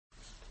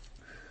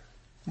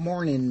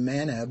Morning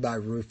Manna by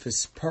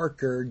Rufus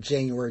Parker,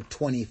 January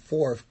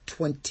 24th,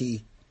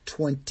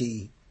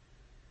 2020.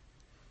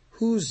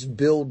 Who's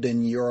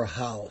building your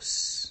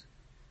house?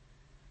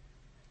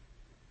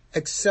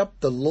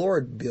 Except the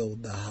Lord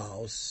build the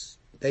house,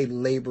 they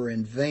labor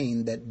in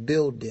vain that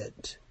build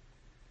it.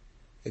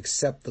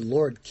 Except the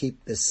Lord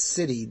keep the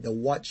city, the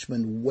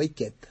watchman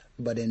waketh,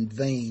 but in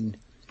vain.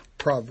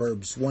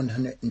 Proverbs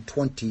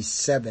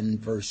 127,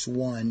 verse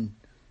 1.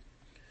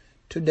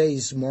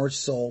 Today's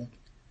morsel.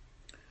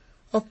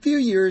 A few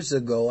years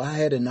ago, I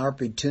had an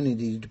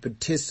opportunity to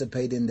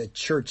participate in the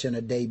Church in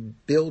a Day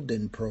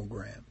building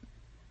program.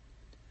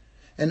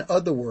 In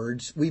other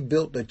words, we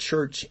built a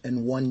church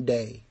in one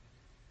day.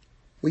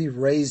 We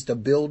raised a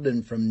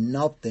building from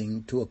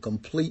nothing to a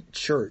complete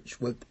church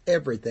with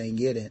everything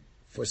in it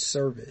for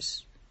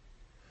service.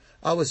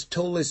 I was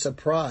totally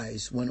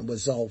surprised when it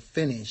was all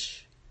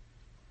finished.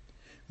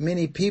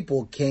 Many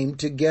people came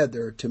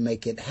together to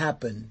make it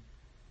happen.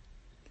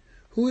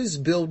 Who is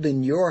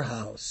building your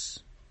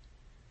house?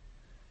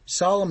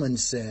 Solomon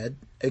said,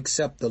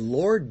 except the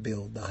Lord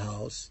build the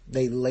house,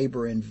 they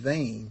labor in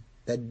vain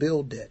that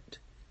build it.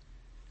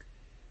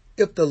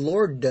 If the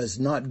Lord does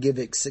not give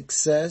it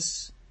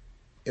success,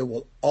 it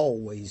will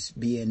always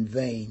be in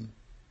vain.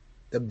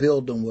 The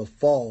building will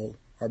fall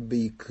or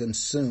be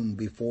consumed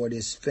before it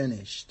is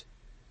finished.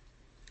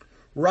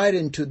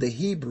 Writing to the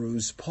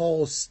Hebrews,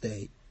 Paul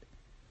states,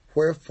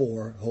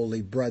 "Wherefore,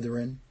 holy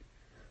brethren,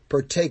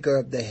 partaker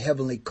of the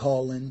heavenly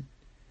calling,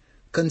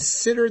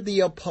 consider the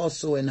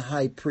apostle and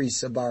high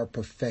priest of our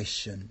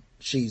profession,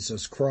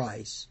 Jesus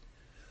Christ,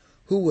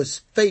 who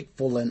was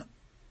faithful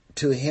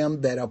to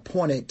him that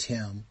appointed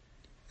him,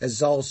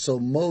 as also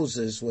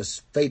Moses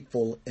was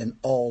faithful in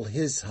all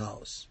his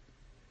house.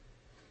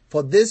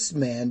 For this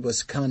man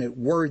was counted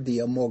worthy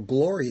of more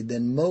glory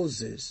than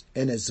Moses,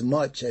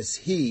 inasmuch as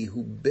he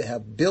who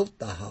hath built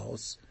the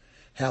house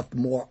hath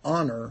more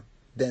honor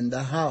than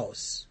the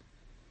house.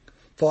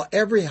 For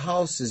every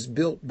house is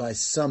built by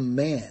some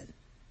man,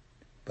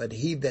 but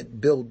he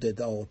that buildeth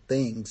all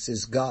things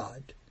is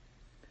God.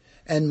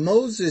 And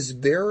Moses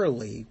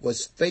verily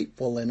was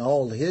faithful in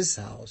all his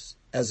house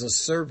as a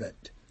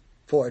servant,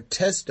 for a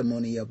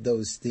testimony of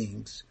those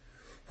things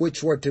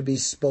which were to be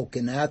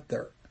spoken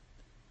after.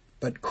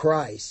 But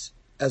Christ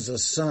as a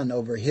son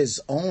over his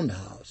own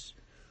house,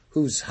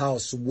 whose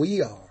house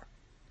we are,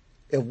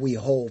 if we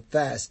hold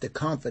fast the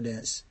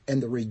confidence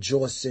and the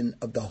rejoicing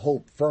of the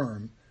hope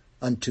firm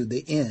unto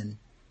the end."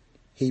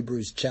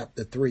 Hebrews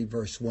chapter 3,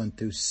 verse 1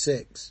 through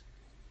 6.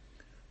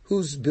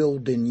 Who's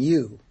building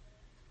you?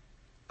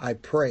 I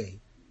pray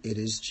it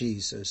is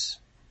Jesus.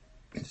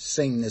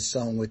 Sing this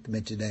song with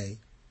me today.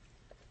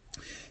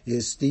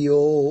 It's the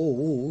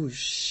old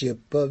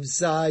ship of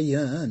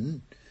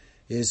Zion.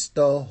 It's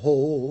the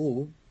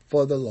hope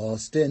for the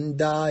lost and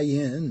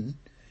dying.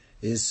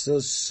 It's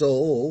a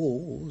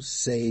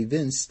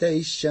soul-saving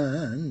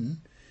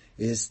station.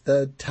 It's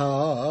the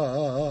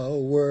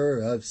tower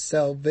of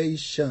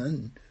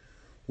salvation.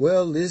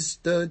 Well, it's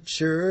the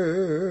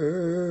church,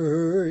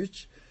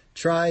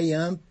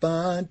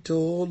 triumphant,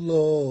 O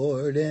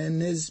Lord,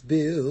 and is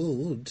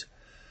built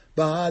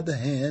by the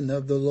hand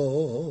of the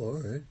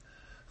Lord.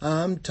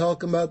 I'm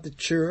talking about the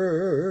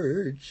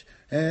church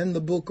and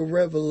the book of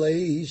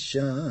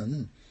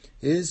Revelation.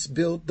 It's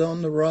built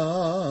on the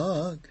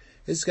rock.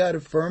 It's got a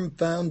firm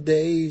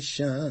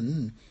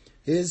foundation.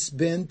 It's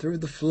been through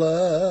the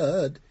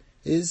flood.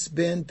 It's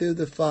been through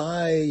the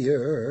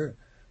fire.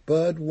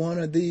 But one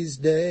of these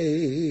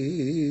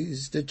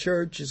days, the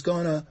church is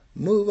going to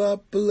move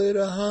up a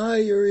little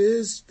higher.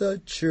 It's the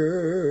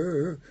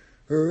church,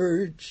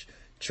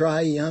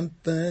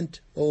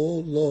 triumphant, O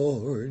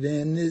Lord,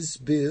 and is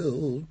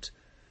built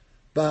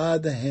by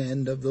the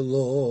hand of the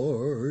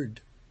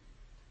Lord.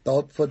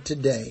 Thought for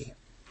today,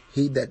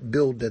 he that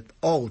buildeth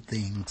all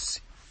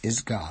things is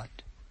God.